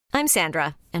I'm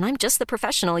Sandra, and I'm just the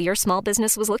professional your small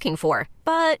business was looking for.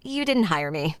 But you didn't hire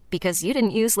me because you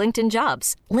didn't use LinkedIn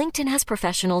Jobs. LinkedIn has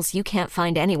professionals you can't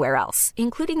find anywhere else,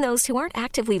 including those who aren't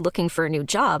actively looking for a new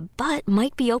job, but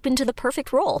might be open to the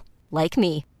perfect role, like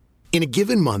me. In a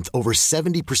given month, over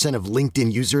 70% of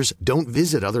LinkedIn users don't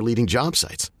visit other leading job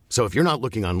sites. So if you're not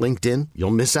looking on LinkedIn,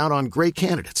 you'll miss out on great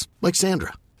candidates like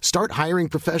Sandra. Start hiring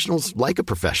professionals like a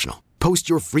professional. Post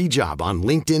your free job on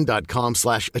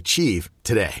linkedin.com/achieve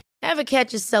today. Ever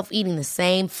catch yourself eating the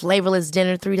same flavorless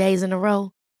dinner 3 days in a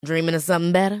row? Dreaming of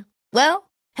something better?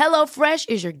 Well, HelloFresh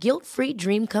is your guilt-free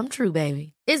dream come true,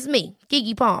 baby. It's me,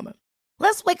 Keke Palmer.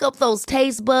 Let's wake up those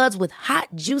taste buds with hot,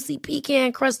 juicy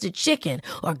pecan-crusted chicken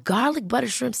or garlic butter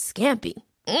shrimp scampi.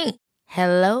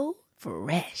 Hello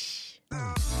Fresh.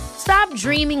 Stop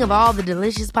dreaming of all the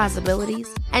delicious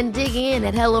possibilities and dig in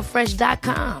at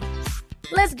HelloFresh.com.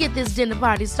 Let's get this dinner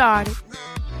party started.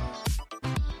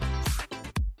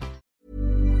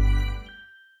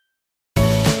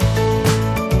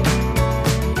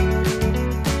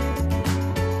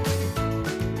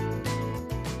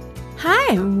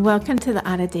 Hi, welcome to the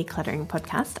Art of Decluttering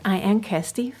podcast. I am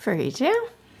Kirsty Farrugia.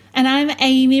 And I'm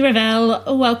Amy Revell.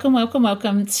 Welcome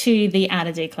to the Art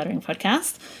of Decluttering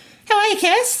podcast. How are you,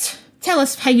 Kirst? Tell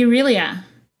us how you really are.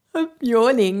 I'm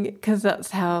yawning because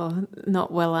that's how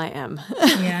not well I am.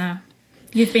 Yeah.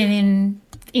 You've been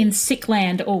in sick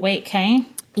land all week, hey?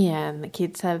 Yeah, and the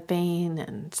kids have been,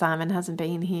 and Simon hasn't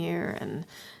been here, and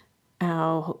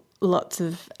lots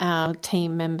of our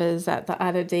team members at the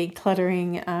Art of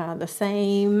Decluttering are the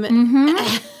same. Mm-hmm.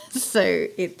 So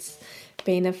it's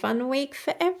been a fun week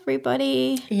for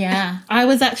everybody. Yeah. I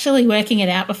was actually working it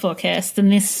out before, Kirst,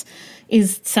 and this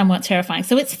is somewhat terrifying.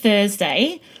 So it's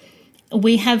Thursday.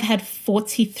 We have had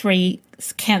 43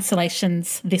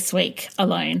 cancellations this week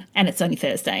alone, and it's only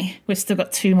Thursday. We've still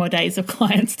got 2 more days of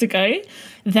clients to go.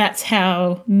 That's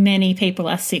how many people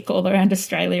are sick all around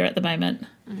Australia at the moment.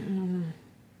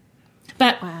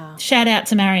 But Shout out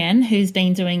to Marianne, who's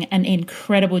been doing an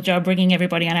incredible job bringing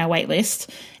everybody on our wait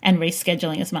list and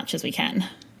rescheduling as much as we can.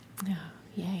 Oh,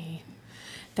 yay.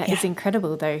 That is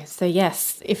incredible, though. So,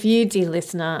 yes, if you, dear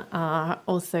listener, are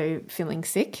also feeling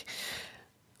sick,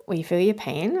 we feel your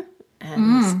pain.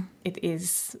 And it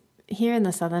is here in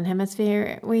the Southern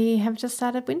Hemisphere, we have just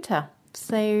started winter.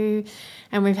 So,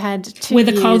 and we've had 2 With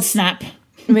years. a cold snap.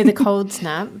 With a cold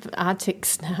snap, Arctic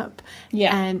snap.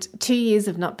 Yeah. And 2 years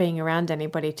of not being around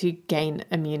anybody to gain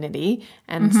immunity.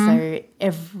 And so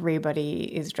everybody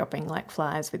is dropping like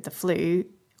flies with the flu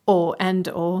or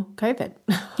COVID.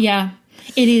 Yeah,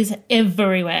 it is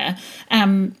everywhere.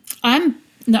 I'm fine.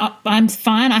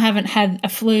 I haven't had a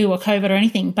flu or COVID or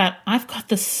anything, but I've got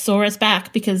the sorest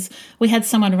back because we had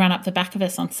someone run up the back of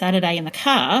us on Saturday in the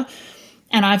car,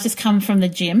 and I've just come from the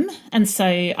gym. And so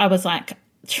I was like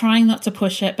trying not to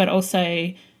push it, but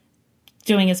also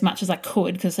doing as much as I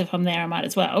could because if I'm there, I might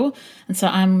as well. And so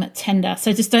I'm tender.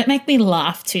 So just don't make me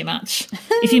laugh too much.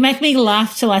 If you make me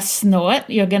laugh till I snort,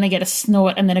 you're going to get a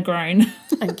snort and then a groan.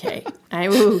 Okay, I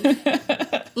will.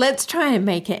 Let's try and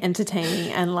make it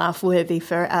entertaining and laugh-worthy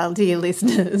for our dear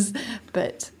listeners,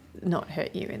 but not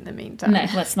hurt you in the meantime. No,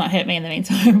 let's not hurt me in the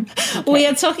meantime. Okay. We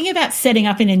are talking about setting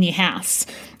up in a new house,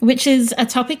 which is a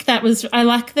topic that I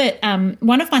like that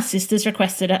one of my sisters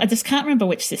requested it. I just can't remember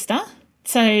which sister.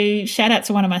 So shout out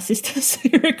to one of my sisters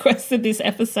who requested this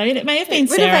episode. It may have been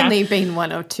Sarah. It would have only been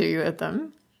 1 or 2 of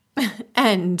them.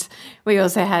 And we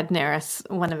also had Neris,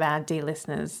 one of our dear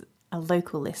listeners, a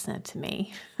local listener to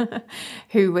me,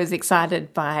 who was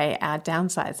excited by our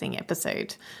downsizing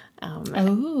episode.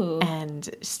 And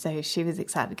so she was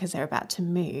excited because they're about to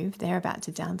move. They're about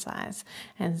to downsize.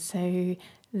 And so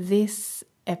this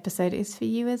episode is for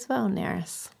you as well,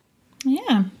 Neris.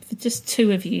 Yeah, for just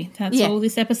 2 of you. That's all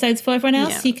this episode's for. Everyone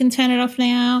else, you can turn it off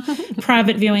now.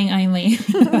 Private viewing only.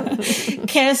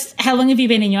 Kirst, how long have you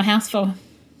been in your house for?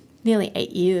 Nearly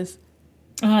 8 years.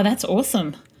 Oh, that's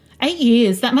awesome. 8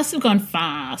 years. That must have gone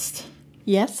fast.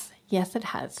 Yes, it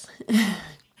has.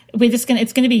 It's going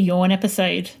to be yawn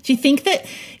episode. Do you think that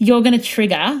you're going to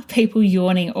trigger people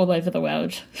yawning all over the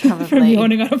world? Probably. From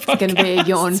yawning on a podcast? It's going to be a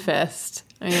yawn fest.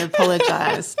 I'm going to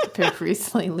apologise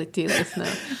profusely, dear listener.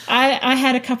 I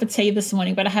had a cup of tea this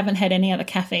morning, but I haven't had any other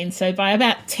caffeine. So by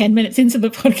about 10 minutes into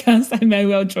the podcast, I may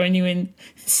well join you in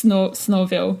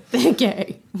Snorville.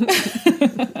 Okay.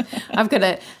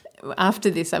 After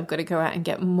this, I've got to go out and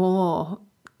get more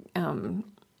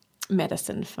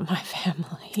medicine for my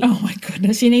family. Oh, my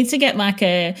goodness. You need to get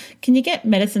can you get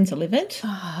medicine delivered?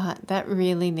 That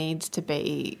really needs to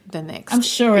be the next I'm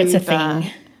sure it's a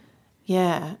thing.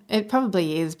 Yeah, it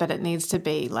probably is, but it needs to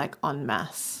be like en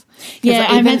masse. Yeah,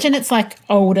 I imagine it's like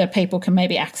older people can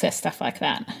maybe access stuff like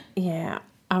that. Yeah,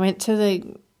 I went to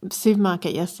the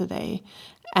supermarket yesterday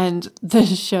and the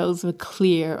shelves were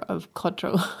clear of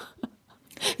Cottrell.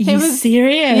 You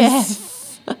serious?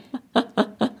 Yes.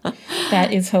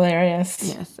 That is hilarious.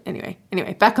 Yes. Anyway,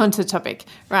 back onto the topic.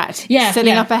 Right. Yeah.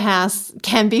 Setting up a house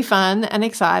can be fun and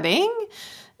exciting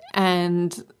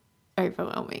and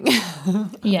overwhelming.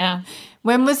 Yeah.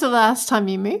 When was the last time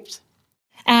you moved?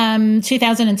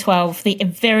 2012, the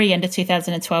very end of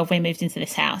 2012, we moved into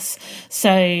this house. So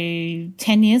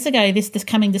 10 years ago, this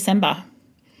coming December.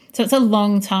 So it's a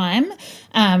long time.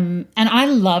 And I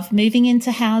love moving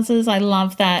into houses. I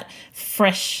love that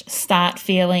fresh start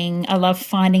feeling. I love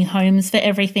finding homes for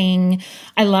everything.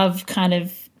 I love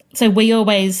so we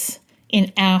always,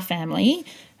 in our family,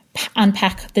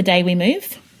 unpack the day we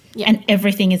move. Yeah. And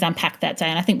everything is unpacked that day.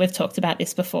 And I think we've talked about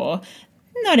this before.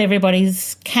 Not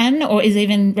everybody's can or is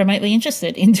even remotely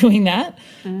interested in doing that.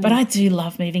 But I do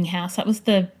love moving house. I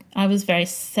was very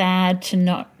sad to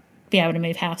not be able to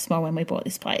move house more when we bought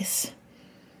this place.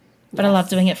 But yes. I love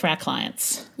doing it for our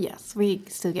clients. Yes, we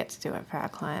still get to do it for our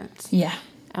clients. Yeah.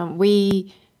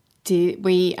 We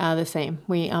are the same.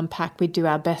 We unpack. We do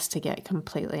our best to get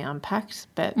completely unpacked.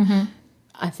 But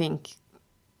I think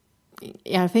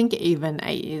even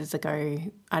 8 years ago,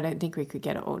 I don't think we could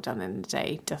get it all done in a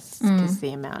day just because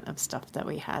the amount of stuff that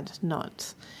we had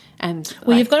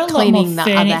you've got a lot more furniture.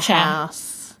 The other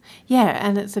house. Yeah,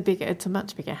 and it's a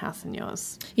much bigger house than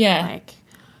yours. Yeah.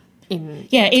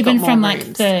 Even from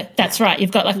rooms. That's right.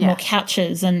 You've got more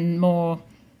couches and more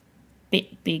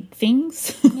big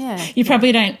things. Yeah. You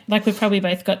probably don't, we've probably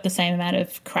both got the same amount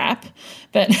of crap,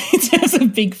 but in terms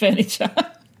of big furniture.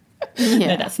 Yeah.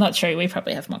 No, that's not true. We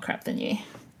probably have more crap than you.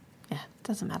 Yeah,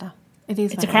 doesn't matter.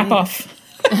 It's a crap off.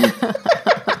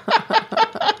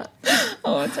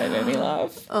 Oh, it made me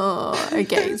laugh. Oh,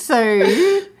 okay. So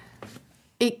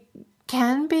it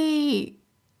can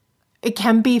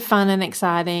be fun and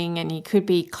exciting, and you could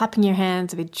be clapping your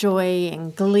hands with joy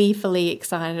and gleefully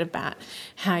excited about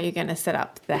how you're going to set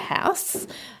up the house.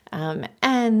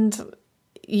 And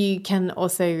you can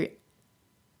also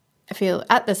feel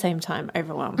at the same time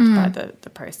overwhelmed by the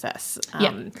process.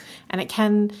 And it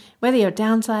can, whether you're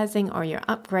downsizing or you're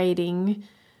upgrading,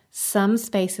 some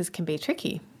spaces can be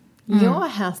tricky. Your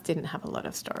house didn't have a lot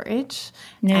of storage.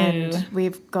 No. And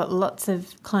we've got lots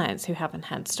of clients who haven't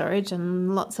had storage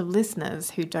and lots of listeners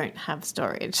who don't have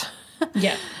storage.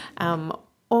 Yeah.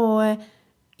 Or,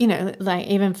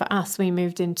 even for us, we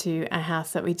moved into a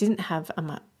house that we didn't have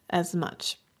as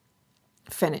much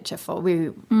furniture for.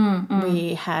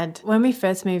 We had, when we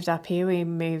first moved up here, we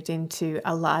moved into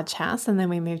a large house and then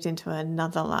we moved into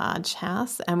another large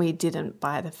house, and we didn't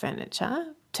buy the furniture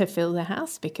to fill the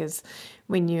house because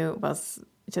we knew it was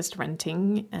just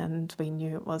renting, and we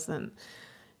knew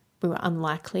we were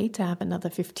unlikely to have another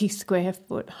 50 square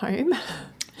foot home.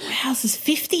 Our house is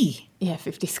 50. Yeah,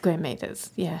 50 square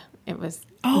meters. Yeah, it was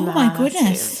massive. My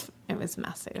goodness. It was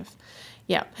massive.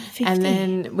 Yeah. 50. And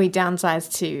then we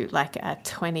downsized to a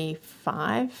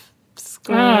 25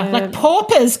 square. Like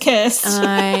paupers, Kirst.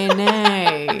 I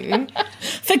know.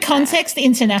 For context,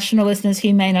 international listeners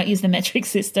who may not use the metric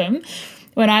system,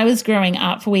 when I was growing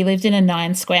up, we lived in a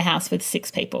 9 square house with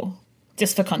 6 people,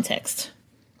 just for context.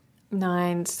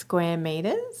 9 square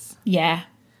meters? Yeah.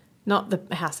 Not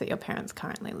the house that your parents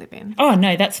currently live in. Oh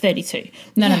no, that's 32.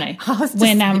 No. I was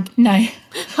when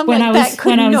when I was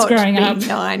growing up,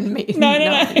 9 meters.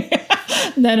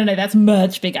 No, that's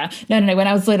much bigger. No. When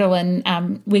I was little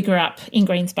and we grew up in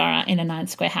Greensborough in a 9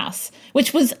 square house,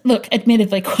 which was,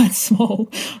 admittedly quite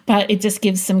small, but it just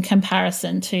gives some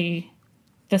comparison to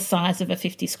the size of a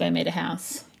 50 square metre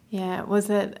house. Yeah.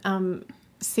 Was it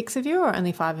 6 of you or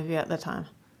only 5 of you at the time?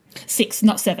 6,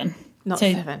 not 7. Not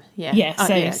 7, yeah.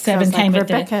 Yeah, 7 came with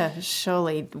Rebecca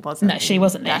surely wasn't. No, she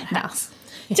wasn't there. That house.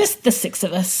 Yeah. Just the 6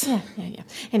 of us. Yeah.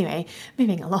 Anyway,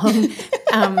 moving along.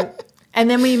 And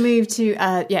then we moved to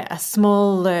a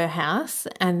smaller house,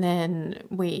 and then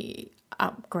we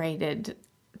upgraded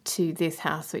to this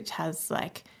house, which has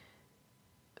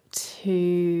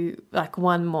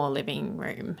one more living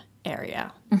room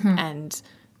area and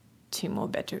 2 more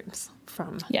bedrooms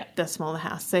from the smaller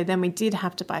house. So then we did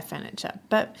have to buy furniture,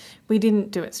 but we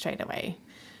didn't do it straight away.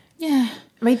 Yeah.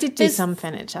 We did do some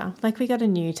furniture. We got a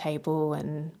new table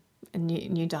and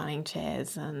new dining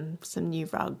chairs and some new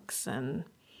rugs and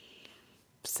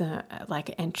some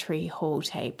entry hall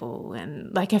table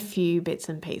and a few bits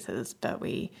and pieces, but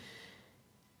we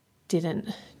didn't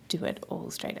do it all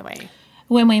straight away.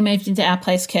 When we moved into our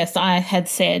place, Kirst, I had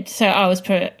said, so I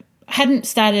hadn't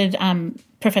started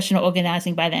professional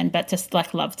organising by then, but just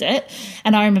like loved it.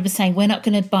 And I remember saying, we're not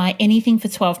going to buy anything for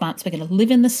 12 months. We're going to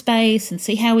live in the space and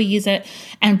see how we use it.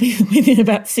 And within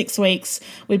about 6 weeks,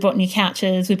 we bought new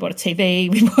couches, we bought a TV,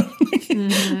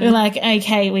 we're like,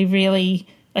 okay, we really,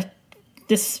 like,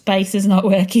 this space is not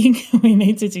working. We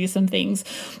need to do some things.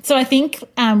 So I think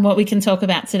what we can talk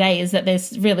about today is that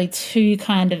there's really 2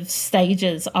 kind of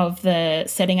stages of the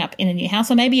setting up in a new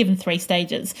house, or maybe even 3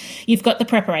 stages. You've got the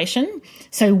preparation.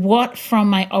 So what from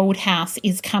my old house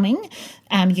is coming?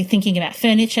 You're thinking about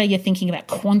furniture, you're thinking about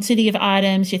quantity of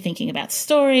items, you're thinking about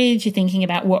storage, you're thinking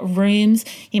about what rooms.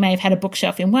 You may have had a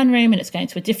bookshelf in one room and it's going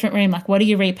to a different room. Like, what are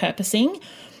you repurposing?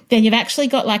 Then you've actually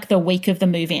got like the week of the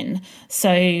move in.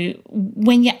 So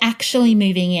when you're actually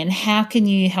moving in, how can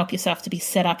you help yourself to be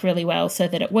set up really well so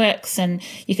that it works and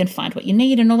you can find what you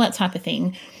need and all that type of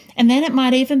thing. And then it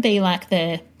might even be like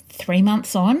the 3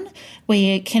 months on where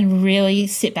you can really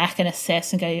sit back and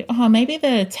assess and go, oh, maybe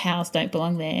the towels don't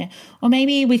belong there, or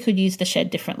maybe we could use the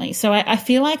shed differently. So I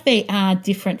feel like there are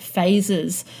different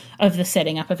phases of the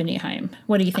setting up of a new home.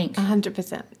 What do you think?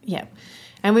 100%, yeah.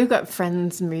 And we've got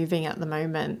friends moving at the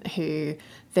moment who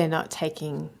they're not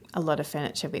taking a lot of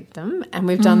furniture with them. And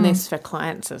we've done this for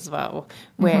clients as well,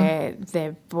 where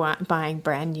they're buying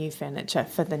brand new furniture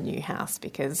for the new house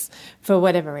because for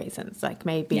whatever reasons, like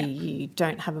maybe you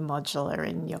don't have a modular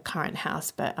in your current house,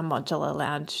 but a modular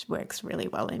lounge works really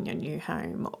well in your new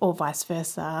home, or vice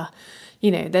versa.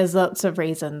 You know, there's lots of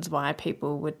reasons why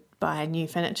people would buy new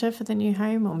furniture for the new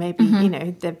home, or maybe, you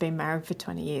know, they've been married for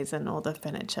 20 years and all the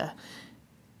furniture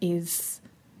is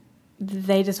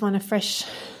they just want a fresh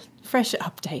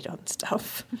update on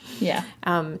stuff. Yeah.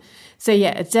 So,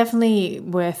 yeah, it's definitely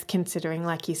worth considering,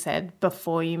 like you said,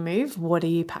 before you move, what are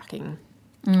you packing?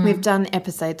 We've done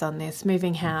episodes on this,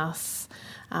 moving house.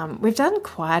 We've done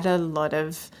quite a lot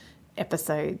of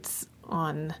episodes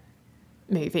on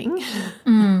moving,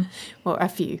 or a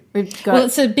few. Well,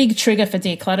 it's a big trigger for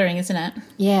decluttering, isn't it?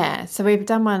 Yeah. So we've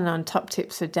done one on top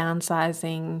tips for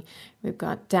downsizing. We've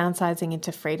got downsizing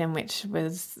into freedom, which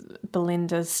was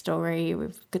Belinda's story.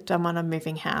 We've done one on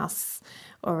moving house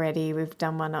already. We've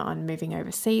done one on moving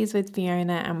overseas with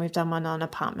Fiona, and we've done one on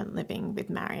apartment living with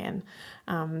Marion.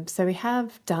 So we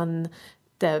have done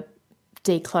the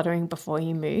decluttering before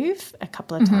you move a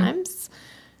couple of times.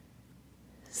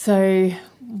 So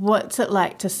what's it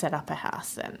like to set up a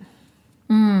house then?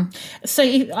 So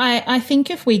I think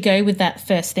if we go with that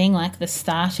first thing, like the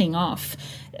starting off,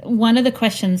 one of the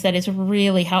questions that is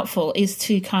really helpful is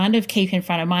to kind of keep in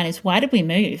front of mind is, why did we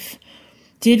move?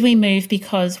 Did we move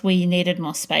because we needed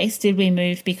more space? Did we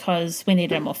move because we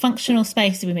needed a more functional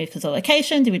space? Did we move because of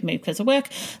location? Did we move because of work?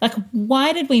 Like,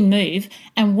 why did we move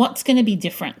and what's going to be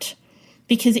different?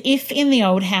 Because if in the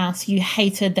old house you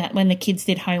hated that when the kids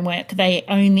did homework, they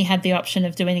only had the option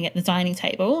of doing it at the dining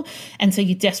table, and so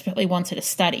you desperately wanted to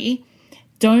study,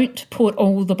 don't put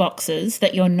all the boxes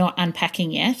that you're not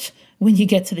unpacking yet when you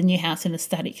get to the new house in the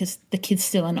study, because the kids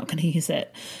still are not going to use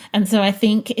it. And so I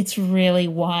think it's really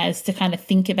wise to kind of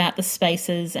think about the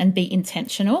spaces and be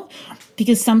intentional,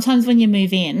 because sometimes when you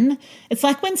move in, it's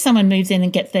like when someone moves in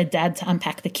and gets their dad to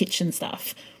unpack the kitchen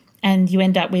stuff, and you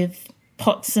end up with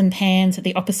pots and pans at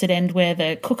the opposite end where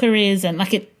the cooker is, and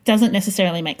like it doesn't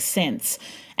necessarily make sense.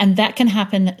 And that can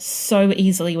happen so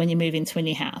easily when you move into a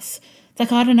new house. It's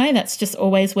like, I don't know, that's just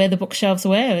always where the bookshelves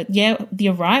were. Yeah,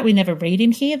 you're right, we never read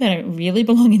in here. They don't really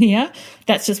belong in here.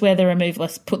 That's just where the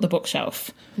removalists put the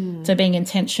bookshelf. So being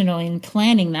intentional in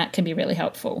planning that can be really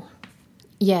helpful.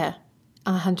 Yeah,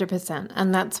 100%.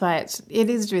 And that's why it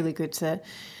is really good to,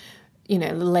 you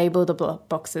know, label the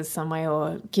boxes some way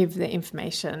or give the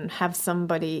information, have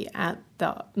somebody at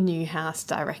the new house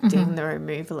directing the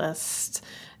removalist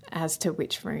as to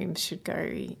which rooms should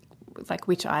go, like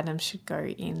which items should go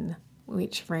in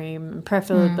which room.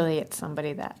 Preferably it's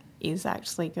somebody that is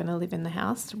actually going to live in the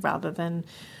house rather than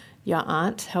your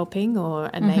aunt helping or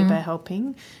a neighbour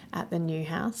helping at the new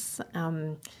house.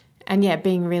 And, yeah,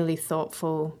 being really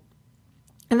thoughtful.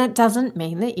 And that doesn't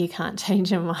mean that you can't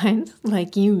change your mind.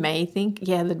 Like, you may think,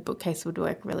 yeah, the bookcase would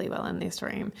work really well in this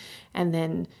room, and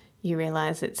then you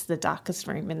realise it's the darkest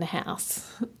room in the house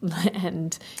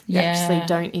and you actually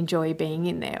don't enjoy being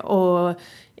in there, or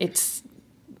it's,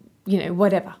 you know,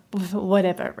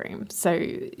 whatever room. So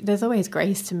there's always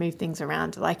grace to move things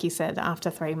around, like you said,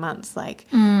 after 3 months, like,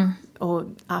 or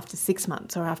after 6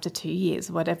 months or after 2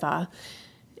 years, whatever,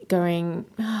 going,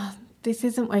 this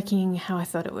isn't working how I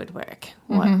thought it would work.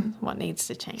 What needs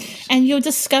to change? And you'll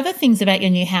discover things about your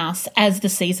new house as the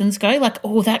seasons go, like,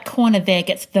 oh, that corner there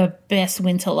gets the best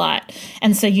winter light.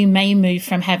 And so you may move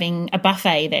from having a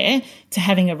buffet there to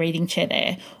having a reading chair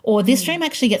there. Or this room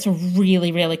actually gets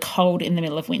really, really cold in the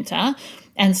middle of winter.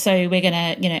 And so we're going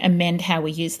to, amend how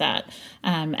we use that.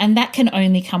 And that can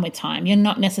only come with time. You're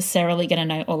not necessarily going to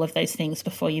know all of those things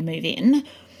before you move in.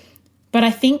 But I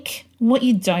think what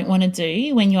you don't want to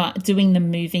do when you're doing the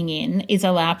moving in is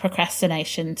allow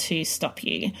procrastination to stop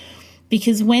you.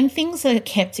 Because when things are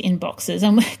kept in boxes,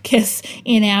 and I guess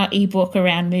in our ebook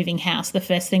around moving house, the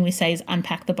first thing we say is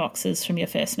unpack the boxes from your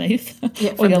first move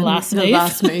or your last move. The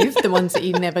last move, the ones that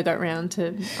you never got around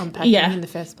to unpacking in the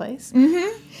first place.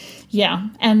 Mm-hmm. Yeah,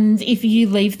 and if you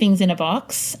leave things in a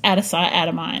box, out of sight, out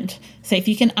of mind. So if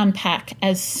you can unpack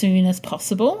as soon as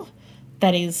possible,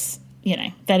 that is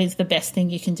the best thing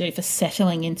you can do for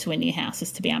settling into a new house,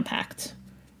 is to be unpacked.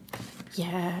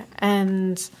 Yeah,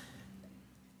 and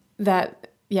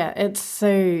it's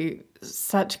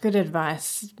such good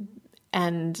advice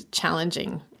and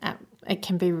challenging. It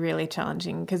can be really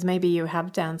challenging because maybe you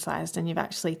have downsized and you've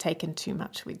actually taken too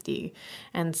much with you.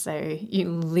 And so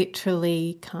you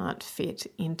literally can't fit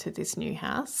into this new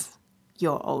house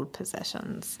your old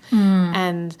possessions.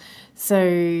 And so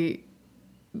it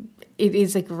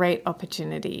is a great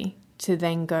opportunity to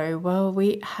then go, well,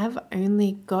 we have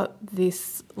only got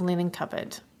this linen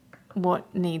cupboard.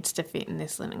 What needs to fit in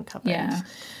this linen cupboard?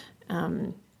 Yeah.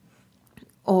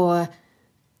 Or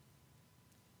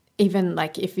even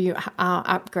like if you are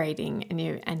upgrading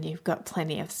and you've got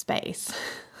plenty of space,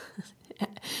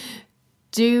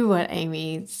 do what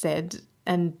Amy said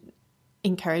and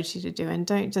encourage you to do, and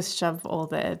don't just shove all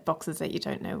the boxes that you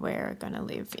don't know where are going to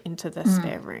live into the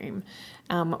spare room.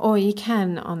 Or you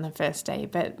can on the first day,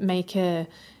 but make a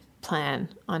plan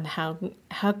on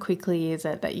how quickly is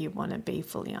it that you want to be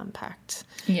fully unpacked.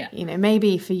 Yeah.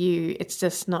 Maybe for you it's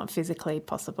just not physically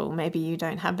possible. Maybe you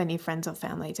don't have any friends or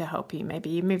family to help you. Maybe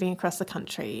you're moving across the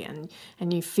country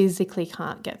and you physically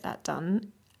can't get that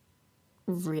done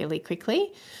really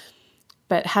quickly.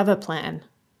 But have a plan.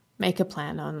 Make a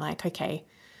plan on like, okay,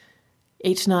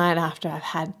 each night after I've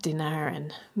had dinner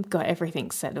and got everything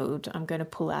settled, I'm going to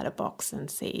pull out a box and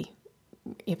see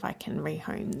if I can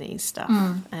rehome these stuff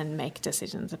and make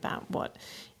decisions about what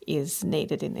is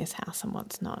needed in this house and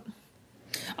what's not.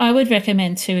 I would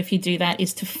recommend too, if you do that,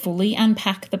 is to fully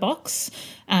unpack the box.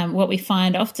 What we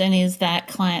find often is that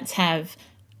clients have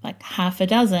like half a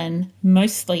dozen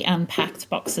mostly unpacked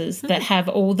boxes that have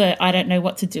all the I don't know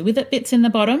what to do with it bits in the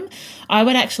bottom. I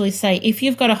would actually say if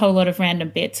you've got a whole lot of random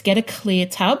bits, get a clear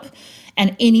tub,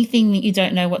 and anything that you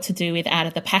don't know what to do with out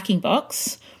of the packing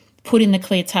box, put in the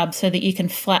clear tub so that you can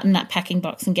flatten that packing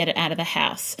box and get it out of the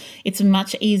house. It's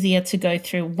much easier to go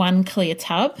through one clear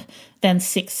tub than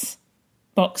 6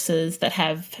 boxes that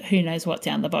have who knows what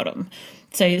down the bottom.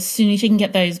 So as soon as you can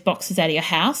get those boxes out of your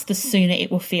house, the sooner it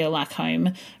will feel like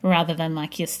home, rather than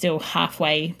like you're still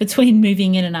halfway between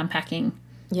moving in and unpacking.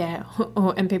 Yeah,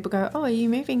 and people go, oh, are you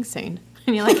moving soon?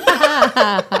 And you're like,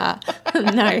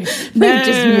 no, we've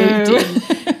just moved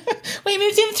in. We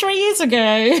moved in 3 years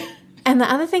ago. And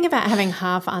the other thing about having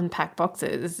half unpacked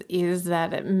boxes is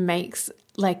that it makes,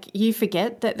 like, you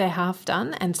forget that they're half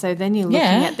done. And so then you're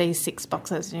looking at these 6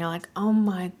 boxes and you're like, oh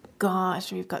my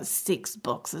gosh, we've got 6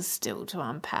 boxes still to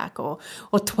unpack, or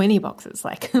 20 boxes,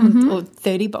 like, or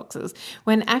 30 boxes,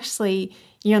 when actually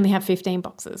you only have 15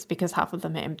 boxes because half of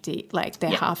them are empty, like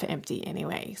they're half empty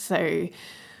anyway. So,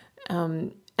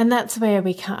 and that's where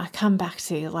we come back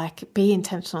to, like, be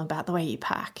intentional about the way you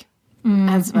pack.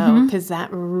 As well, because that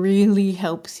really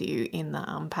helps you in the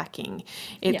unpacking.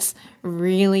 It's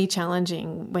really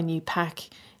challenging when you pack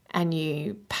and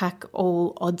you pack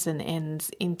all odds and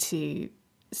ends into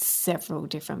several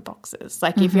different boxes.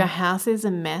 Like if your house is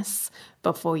a mess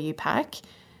before you pack,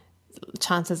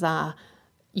 chances are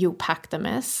you'll pack the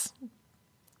mess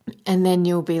and then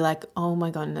you'll be like, oh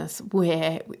my goodness,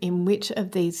 in which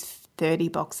of these 30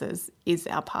 boxes is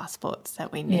our passports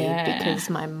that we need because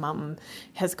my mum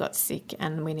has got sick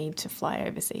and we need to fly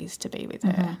overseas to be with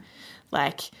her.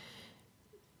 Like,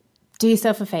 do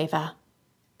yourself a favour,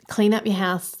 clean up your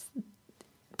house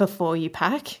before you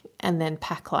pack, and then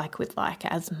pack like with like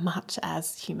as much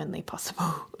as humanly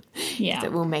possible. Yeah.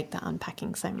 It will make the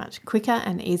unpacking so much quicker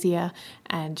and easier,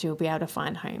 and you'll be able to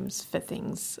find homes for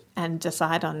things and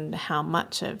decide on how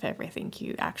much of everything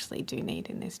you actually do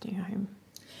need in this new home.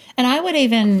 And I would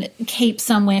even keep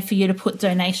somewhere for you to put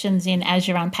donations in as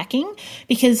you're unpacking,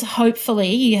 because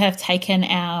hopefully you have taken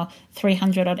our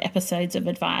 300 odd episodes of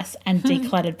advice and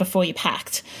decluttered before you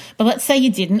packed. But let's say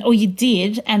you didn't, or you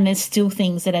did, and there's still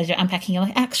things that as you're unpacking, you're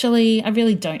like, actually, I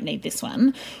really don't need this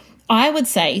one. I would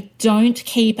say don't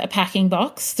keep a packing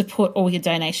box to put all your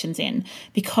donations in,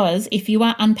 because if you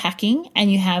are unpacking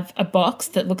and you have a box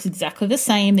that looks exactly the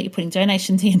same that you're putting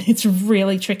donations in, it's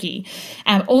really tricky.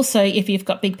 Also, if you've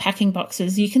got big packing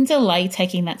boxes, you can delay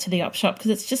taking that to the op shop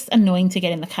because it's just annoying to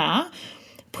get in the car.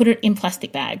 Put it in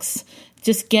plastic bags.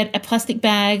 Just get a plastic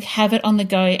bag, have it on the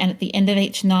go, and at the end of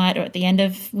each night or at the end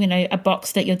of, a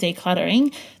box that you're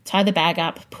decluttering, tie the bag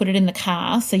up, put it in the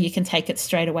car so you can take it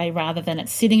straight away rather than it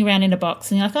sitting around in a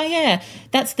box and you're like, oh yeah,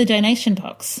 that's the donation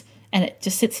box. And it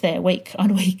just sits there week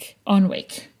on week on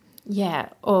week. Yeah,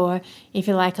 or if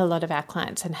you're like a lot of our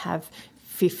clients and have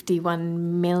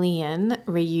 51 million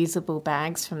reusable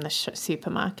bags from the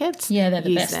supermarkets. Yeah, they're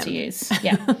the best to use.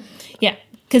 Yeah, yeah.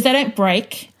 Because they don't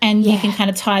break and you can kind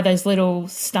of tie those little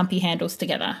stumpy handles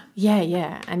together.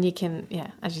 Yeah. And you can,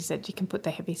 as you said, you can put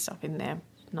the heavy stuff in there,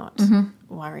 not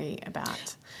worry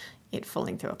about it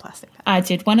falling through a plastic bag. I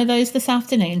did one of those this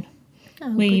afternoon. Oh,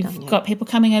 We've got people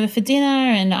coming over for dinner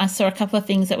and I saw a couple of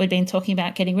things that we'd been talking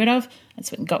about getting rid of. I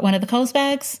just went and got one of the Coles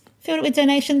bags, filled it with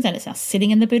donations, and it's now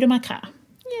sitting in the boot of my car.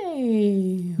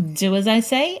 Yay. Do as I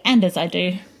say and as I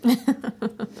do.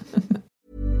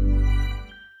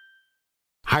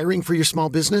 Hiring for your small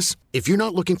business? If you're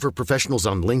not looking for professionals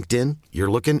on LinkedIn, you're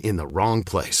looking in the wrong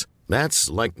place. That's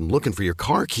like looking for your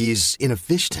car keys in a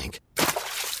fish tank.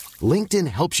 LinkedIn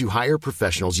helps you hire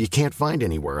professionals you can't find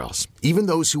anywhere else, even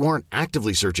those who aren't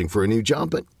actively searching for a new job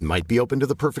but might be open to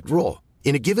the perfect role.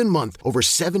 In a given month, over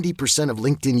 70% of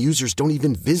LinkedIn users don't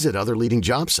even visit other leading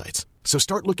job sites. So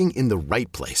start looking in the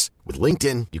right place. With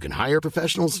LinkedIn, you can hire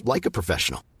professionals like a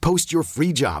professional. Post your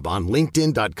free job on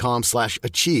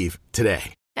linkedin.com/achieve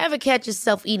today. Ever catch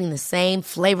yourself eating the same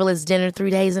flavorless dinner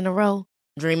 3 days in a row?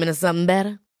 Dreaming of something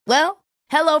better? Well,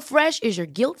 HelloFresh is your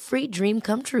guilt-free dream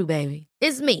come true, baby.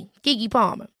 It's me, Keke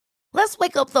Palmer. Let's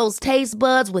wake up those taste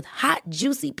buds with hot,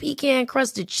 juicy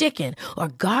pecan-crusted chicken or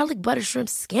garlic butter shrimp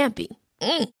scampi.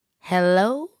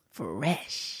 Hello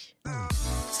Fresh.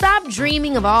 Stop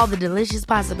dreaming of all the delicious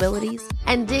possibilities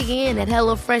and dig in at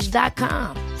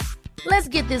HelloFresh.com. Let's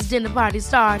get this dinner party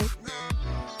started.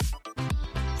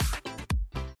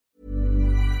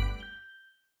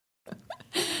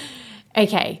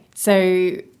 Okay,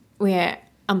 so we're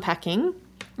unpacking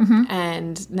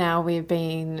and now we've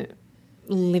been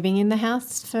living in the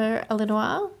house for a little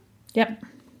while. Yep.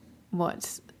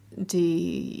 What do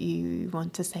you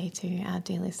want to say to our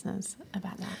dear listeners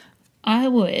about that? I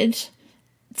would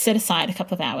set aside a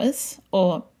couple of hours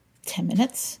or 10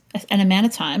 minutes, an amount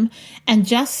of time, and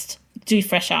just do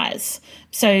fresh eyes.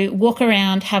 So walk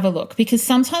around, have a look, because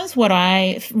sometimes what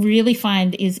I really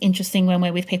find is interesting when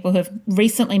we're with people who have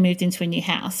recently moved into a new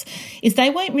house is they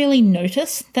won't really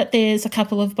notice that there's a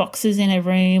couple of boxes in a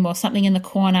room or something in the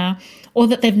corner, or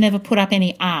that they've never put up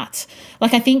any art.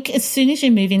 Like, I think as soon as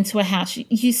you move into a house,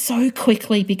 you so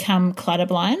quickly become clutter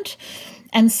blind.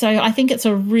 And so I think it's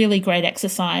a really great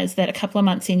exercise that a couple of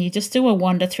months in, you just do a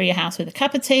wander through your house with a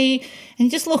cup of tea and you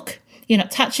just look. You're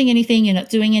not touching anything, you're not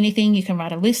doing anything. You can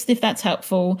write a list if that's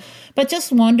helpful, but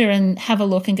just wander and have a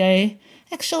look and go,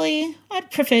 actually,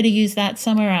 I'd prefer to use that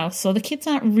somewhere else, or the kids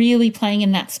aren't really playing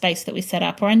in that space that we set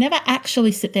up, or I never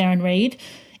actually sit there and read.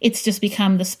 It's just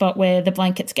become the spot where the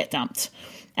blankets get dumped.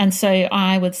 And so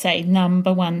I would say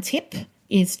number one tip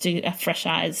is do a fresh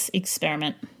eyes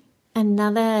experiment.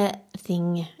 Another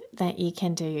thing that you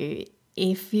can do,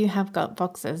 if you have got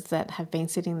boxes that have been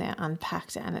sitting there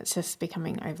unpacked and it's just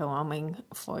becoming overwhelming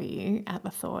for you at the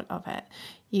thought of it,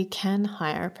 you can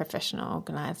hire a professional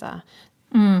organiser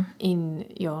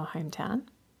in your hometown.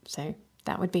 So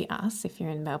that would be us if you're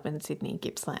in Melbourne, Sydney,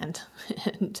 Gippsland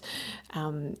and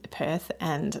Perth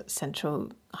and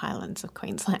Central Highlands of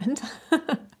Queensland.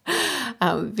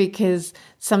 Because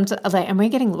and we're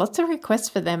getting lots of requests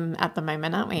for them at the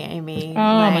moment, aren't we, Amy?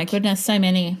 My goodness, so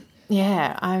many.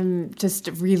 Yeah, I'm just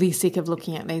really sick of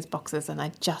looking at these boxes and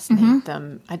I just need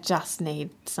them. I just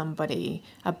need somebody,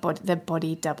 the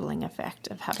body doubling effect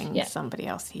of having somebody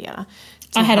else here.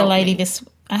 I had a lady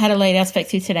I spoke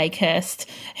to today, Kirst,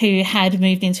 who had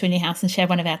moved into a new house and she had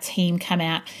one of our team come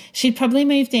out. She'd probably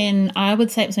moved in, I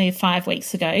would say it was maybe 5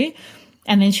 weeks ago.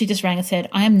 And then she just rang and said,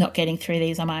 I am not getting through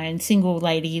these on my own. Single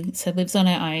lady, so lives on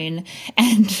her own.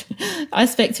 And I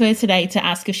spoke to her today to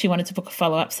ask if she wanted to book a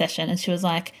follow-up session. And she was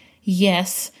like,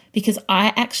 yes, because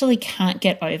I actually can't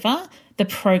get over the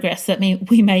progress that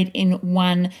we made in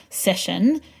one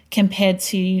session compared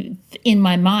to, in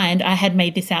my mind, I had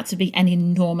made this out to be an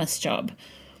enormous job.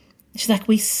 She's like,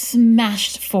 we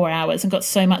smashed 4 hours and got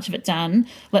so much of it done.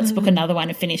 Let's book another one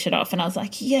and finish it off. And I was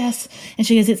like, yes. And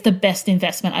she goes, it's the best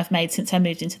investment I've made since I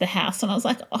moved into the house. And I was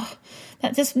like, oh,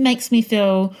 that just makes me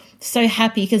feel so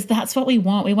happy, because that's what we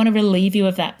want. We want to relieve you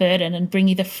of that burden and bring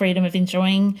you the freedom of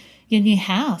enjoying your new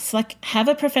house. Like, have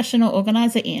a professional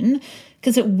organizer in,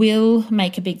 because it will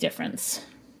make a big difference.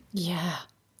 Yeah.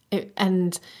 It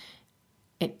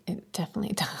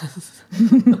definitely does.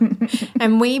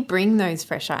 And we bring those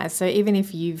fresh eyes. So even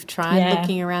if you've tried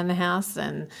looking around the house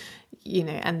and,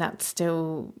 and that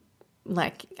still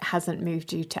like hasn't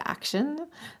moved you to action,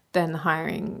 then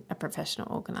hiring a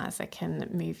professional organizer can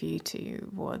move you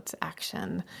towards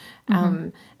action.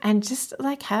 And just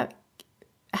like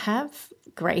have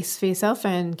grace for yourself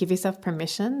and give yourself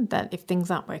permission that if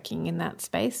things aren't working in that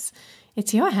space,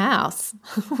 it's your house.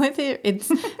 Whether it's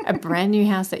a brand new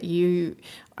house that you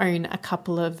own a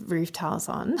couple of roof tiles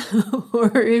on,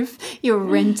 or if you're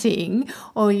renting,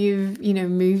 or you've,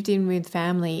 moved in with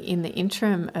family in the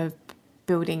interim of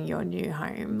building your new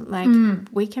home, like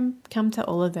we can come to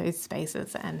all of those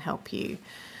spaces and help you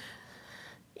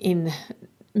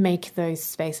make those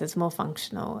spaces more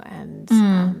functional and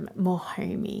more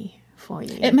homey for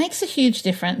you. It makes a huge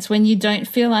difference when you don't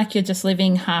feel like you're just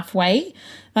living halfway.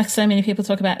 Like so many people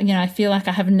talk about, I feel like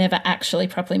I have never actually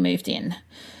properly moved in.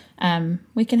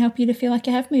 We can help you to feel like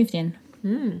you have moved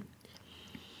in.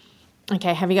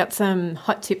 Okay, have you got some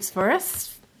hot tips for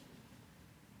us?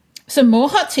 Some more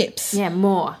hot tips? Yeah,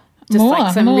 more.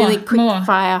 Just really quick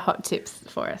fire hot tips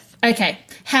for us. Okay,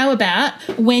 how about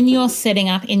when you're setting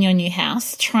up in your new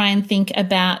house, try and think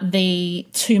about the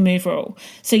 2-move rule.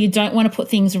 So you don't want to put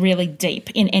things really deep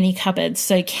in any cupboard.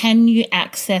 So can you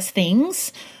access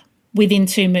things within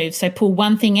 2 moves? So pull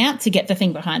one thing out to get the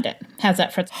thing behind it. How's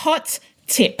that for a hot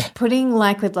tip? Putting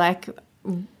like with like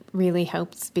really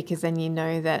helps, because then you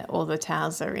know that all the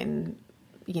towels are in,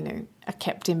 are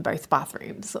kept in both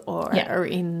bathrooms or are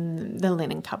in the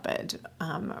linen cupboard,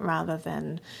 rather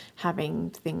than having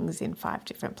things in 5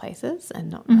 different places and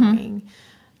not knowing.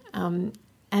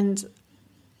 And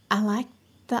I like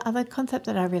the other concept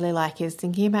that I really like is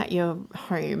thinking about your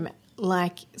home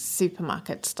like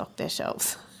supermarkets stock their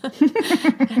shelves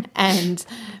and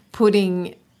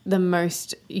putting the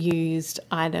most used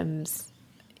items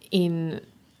in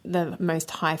the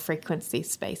most high frequency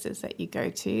spaces that you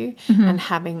go to and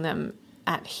having them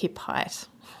at hip height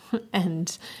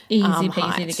and easy arm peasy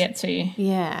height to get to.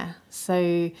 Yeah.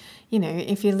 So,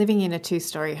 if you're living in a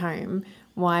 2-story home,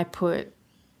 why put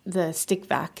the stick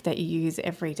vac that you use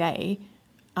every day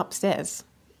upstairs?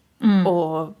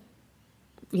 Or,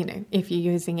 if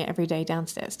you're using it every day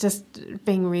downstairs, just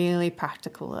being really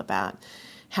practical about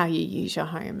how you use your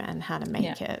home and how to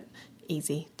make it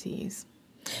easy to use.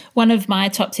 One of my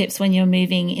top tips when you're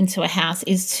moving into a house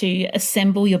is to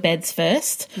assemble your beds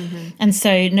first. And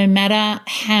so no matter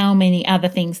how many other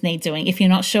things need doing, if you're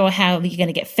not sure how you're going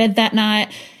to get fed that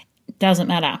night, doesn't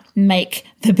matter. Make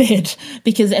the bed,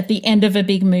 because at the end of a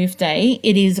big move day,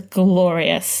 it is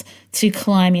glorious to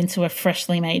climb into a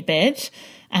freshly made bed.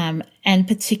 And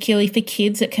particularly for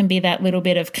kids, it can be that little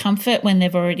bit of comfort when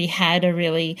they've already had a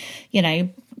really,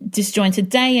 disjointed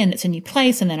day and it's a new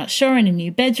place and they're not sure in a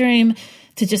new bedroom.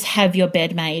 To just have your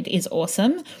bed made is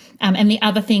awesome. And the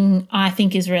other thing I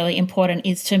think is really important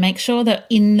is to make sure that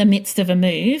in the midst of a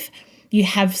move, you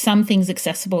have some things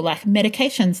accessible, like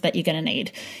medications that you're going to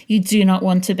need. You do not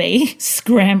want to be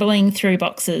scrambling through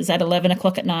boxes at 11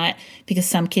 o'clock at night because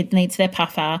some kid needs their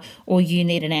puffer or you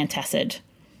need an antacid.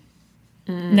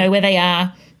 Know where they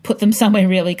are, put them somewhere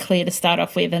really clear to start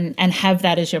off with, and have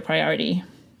that as your priority.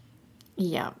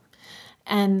 Yeah.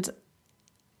 And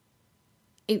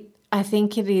I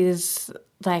think it is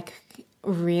like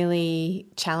really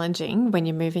challenging when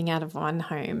you're moving out of one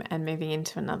home and moving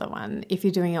into another one. If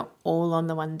you're doing it all on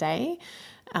the one day,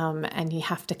 and you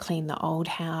have to clean the old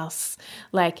house,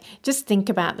 like just think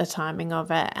about the timing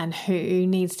of it and who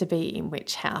needs to be in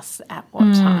which house at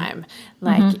what time.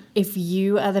 Like if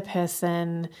you are the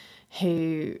person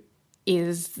who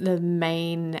is the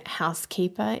main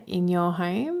housekeeper in your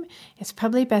home, it's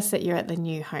probably best that you're at the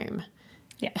new home.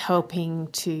 Helping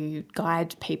to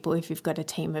guide people if you've got a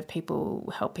team of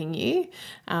people helping you,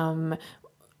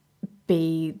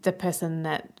 be the person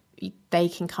that they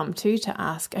can come to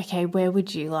ask, okay, where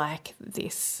would you like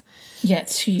this? Yeah,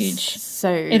 it's huge.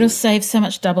 So it'll save so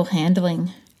much double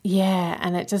handling. Yeah,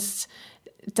 and it just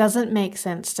doesn't make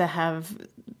sense to have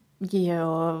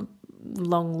your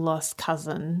long lost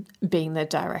cousin being the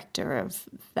director of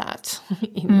that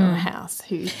in your house.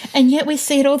 And yet we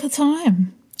see it all the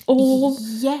time. all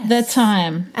the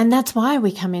time. And that's why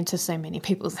we come into so many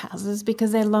people's houses,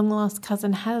 because their long-lost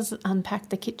cousin has unpacked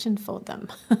the kitchen for them.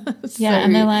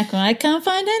 And they're like, well, I can't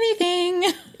find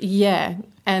anything. Yeah.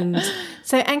 And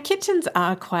kitchens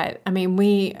are quite,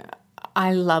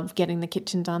 I love getting the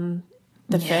kitchen done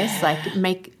first,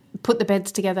 like put the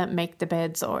beds together, make the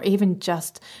beds, or even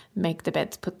just make the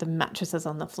beds, put the mattresses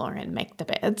on the floor and make the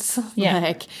beds.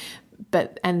 Yeah.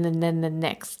 And then the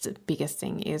next biggest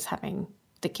thing is having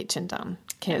the kitchen done,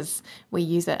 because we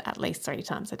use it at least 3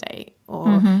 times a day,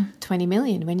 or 20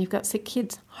 million when you've got sick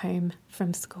kids home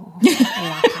from school, like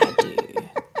I do.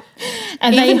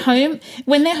 Are they home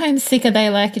when they're homesick? Are they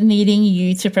like needing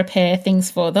you to prepare things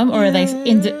for them, or are they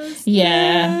I'm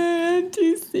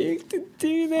too sick to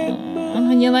do that,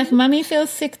 Mum. And you're like, Mummy feels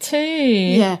sick too.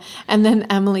 Yeah, and then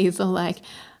Emily's all like,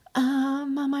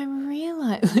 Mum, I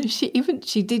realise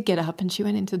she did get up and she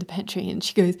went into the pantry and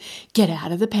she goes, get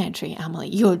out of the pantry, Emily.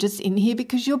 You're just in here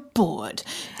because you're bored.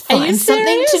 Find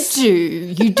something to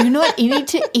do. You do not need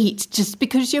to eat just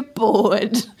because you're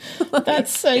bored.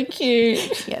 That's so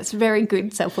cute. Yes, very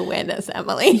good self-awareness,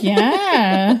 Emily.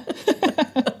 Yeah.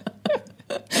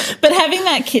 But having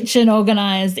that kitchen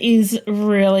organised is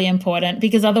really important,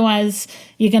 because otherwise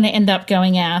you're going to end up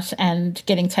going out and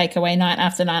getting takeaway night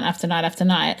after night after night after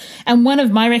night. And one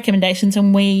of my recommendations,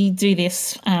 and we do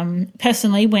this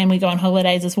personally when we go on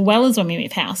holidays as well as when we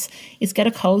move house, is get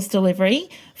a Coles delivery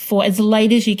for as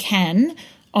late as you can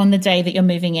on the day that you're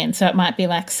moving in. So it might be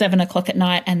like 7 o'clock at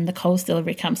night and the Coles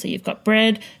delivery comes. So you've got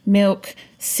bread, milk,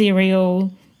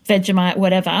 cereal, Vegemite,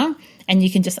 whatever, and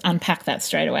you can just unpack that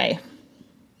straight away.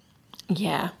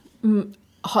 Yeah.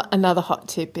 Another hot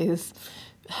tip is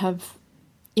have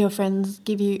your friends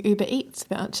give you Uber Eats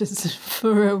vouchers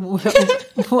for a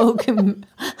welcome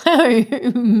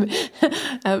home.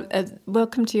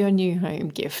 Welcome to your new home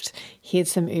gift. Here's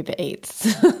some Uber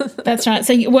Eats. That's right.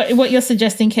 So what you're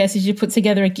suggesting, Kirst, is you put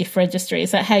together a gift registry.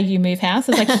 Is that how you move house?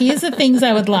 It's like, here's the things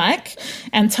I would like,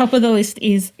 and top of the list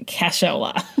is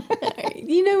cashola.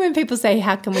 You know when people say,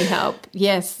 how can we help?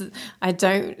 Yes, I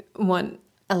don't want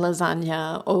a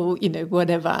lasagna or,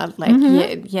 whatever. Like,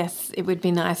 yes, it would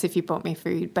be nice if you bought me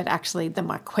food, but actually the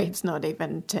microwave's not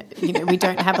even, we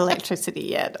don't have electricity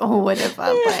yet or whatever.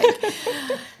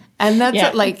 And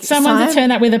that's what, someone to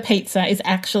turn up with a pizza is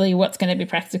actually what's going to be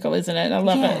practical, isn't it? I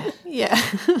love it. Yeah.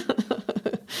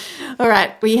 All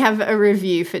right, we have a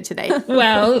review for today.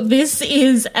 Well, this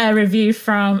is a review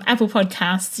from Apple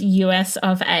Podcasts US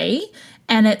of A,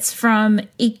 and it's from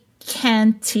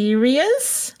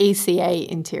Canterias. ECA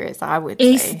Interiors, I would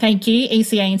say. Thank you,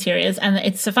 ECA Interiors. And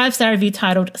it's a 5-star review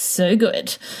titled, So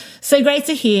Good. So great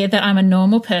to hear that I'm a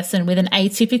normal person with an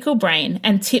atypical brain,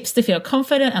 and tips to feel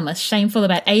confident and less shameful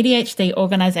about ADHD,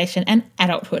 organisation and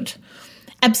adulthood.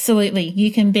 Absolutely,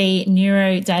 you can be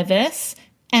neurodiverse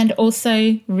and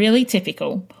also really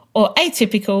typical, or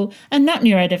atypical and not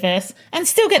neurodiverse, and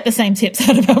still get the same tips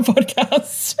out of our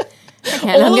podcast.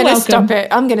 Okay, and I'm going to stop it.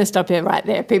 I'm going to stop it right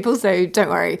there, people, so don't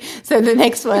worry. So the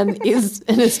next one is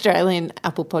an Australian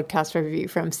Apple Podcast review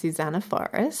from Susanna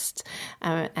Forrest,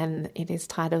 and it is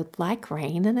titled Like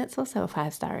Rain, and it's also a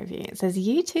 5-star review. It says,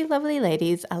 you two lovely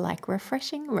ladies are like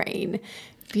refreshing rain.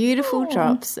 Beautiful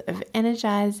drops of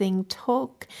energising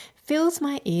talk fills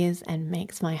my ears and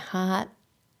makes my heart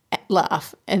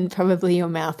laugh, and probably your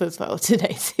mouth as well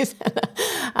today, Susanna.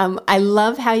 I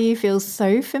love how you feel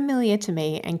so familiar to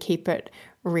me and keep it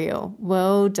real.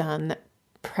 Well done,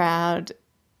 proud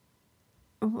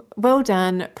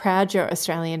your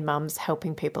Australian mums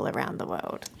helping people around the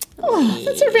world. Oh,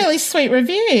 that's a really sweet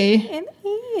review. It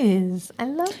is. I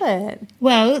love it.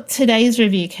 Well, today's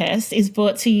review, Kirst, is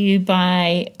brought to you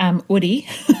by Oodie.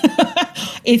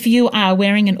 If you are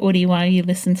wearing an Oodie while you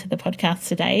listen to the podcast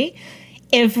today,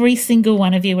 every single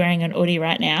one of you wearing an Oodie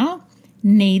right now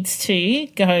needs to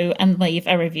go and leave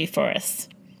a review for us.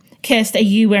 Kirst, are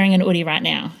you wearing an Oodie right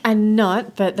now? I'm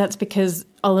not, but that's because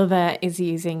Oliver is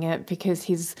using it because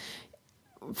he's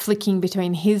flicking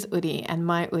between his Oodie and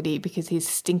my Oodie because he's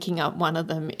stinking up one of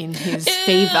them in his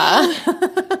fever.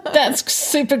 That's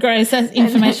super gross. That's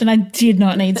information I did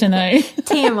not need to know.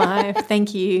 TMI,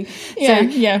 thank you.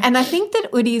 Yeah. And I think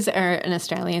that Oodies are an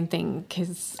Australian thing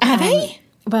because... Are they?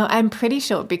 Well, I'm pretty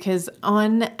sure because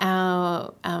on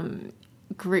our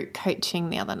group coaching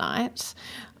the other night,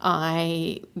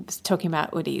 I was talking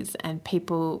about Oodies, and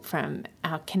people from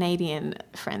our Canadian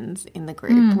friends in the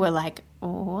group were like,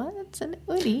 what? It's an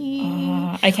Woody.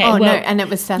 Okay. Oh, well, no, and it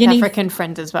was South African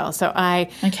friend as well. So I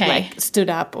stood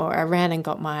up, or I ran and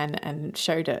got mine and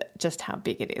showed it just how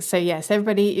big it is. So yes,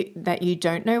 everybody that you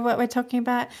don't know what we're talking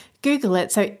about, Google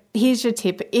it. So here's your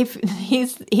tip.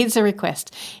 Here's a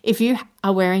request. If you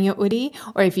are wearing a Woody,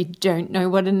 or if you don't know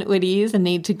what an Woody is and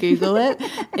need to Google it,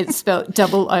 it's spelled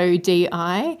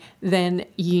OODI, then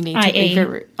you need to leave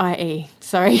it. IE.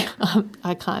 Sorry,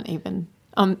 I can't even.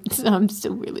 I'm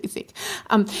still really sick.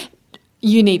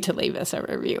 You need to leave us a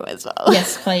review as well.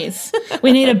 Yes, please.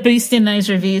 We need a boost in those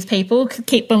reviews, people.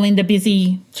 Keep Belinda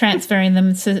busy transferring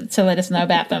them to let us know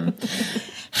about them.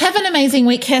 Have an amazing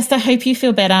week, Kirst. I hope you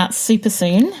feel better super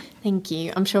soon. Thank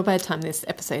you. I'm sure by the time this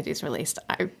episode is released,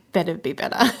 I better be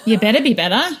better. You better be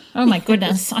better. Oh, my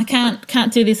goodness. I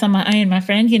can't do this on my own, my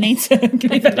friend. You need to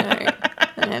be better.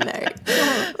 I know.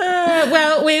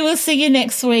 Well, we will see you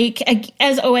next week.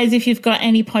 As always, if you've got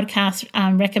any podcast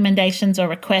recommendations or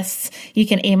requests, you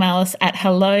can email us at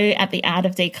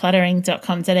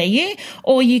hello@theartofdecluttering.com.au,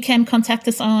 or you can contact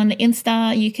us on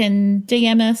Insta, you can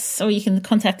DM us, or you can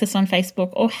contact us on Facebook,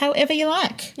 or however you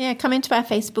like. Yeah, come into our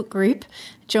Facebook group.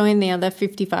 Join the other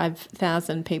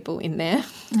 55,000 people in there.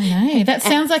 I know. That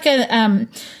sounds like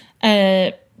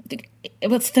a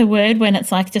what's the word when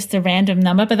it's like just a random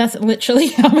number, but that's literally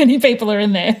how many people are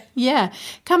in there. Yeah.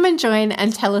 Come and join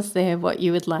and tell us there what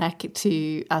you would like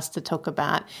us to talk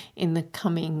about in the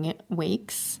coming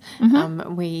weeks.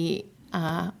 Mm-hmm. We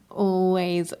are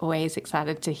always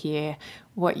excited to hear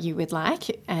what you would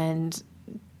like. And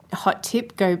hot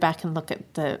tip, go back and look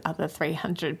at the other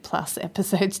 300 plus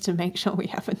episodes to make sure we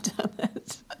haven't done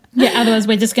it. Yeah, otherwise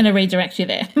we're just going to redirect you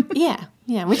there. Yeah,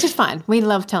 which is fine. We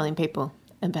love telling people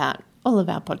about all of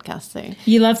our podcasts. So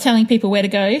you love telling people where to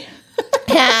go?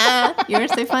 You're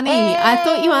so funny. I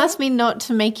thought you asked me not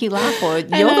to make you laugh, or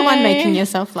you're the one making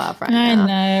yourself laugh right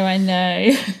now. I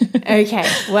know. Okay,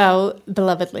 well,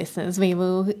 beloved listeners, we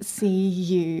will see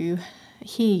you,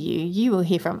 you will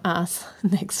hear from us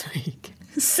next week.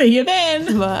 See you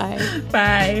then. Bye.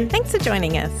 Bye. Thanks for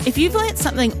joining us. If you've learnt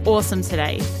something awesome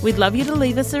today, we'd love you to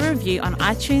leave us a review on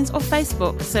iTunes or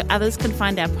Facebook so others can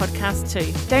find our podcast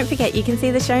too. Don't forget you can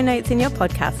see the show notes in your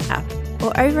podcast app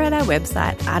or over at our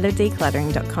website,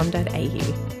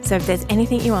 artofdecluttering.com.au. So if there's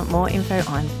anything you want more info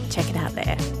on, check it out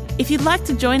there. If you'd like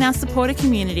to join our supporter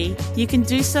community, you can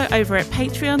do so over at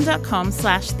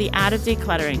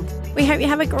patreon.com/theartofdecluttering. We hope you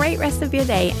have a great rest of your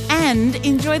day and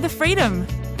enjoy the freedom.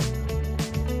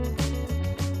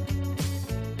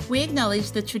 We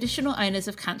acknowledge the traditional owners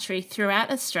of country throughout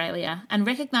Australia and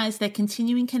recognise their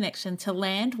continuing connection to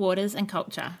land, waters and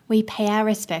culture. We pay our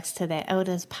respects to their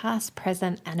elders past,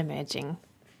 present and emerging.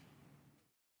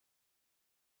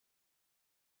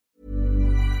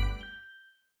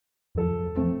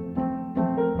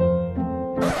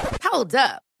 Hold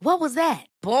up. What was that?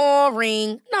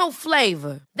 Boring. No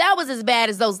flavor. That was as bad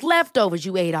as those leftovers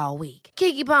you ate all week.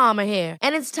 Keke Palmer here,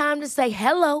 and it's time to say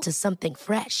hello to something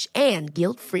fresh and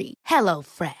guilt-free. Hello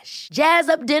Fresh. Jazz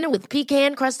up dinner with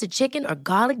pecan-crusted chicken or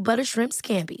garlic butter shrimp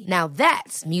scampi. Now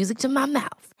that's music to my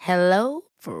mouth. Hello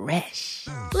Fresh.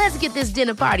 Let's get this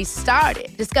dinner party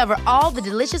started. Discover all the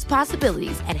delicious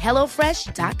possibilities at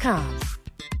HelloFresh.com.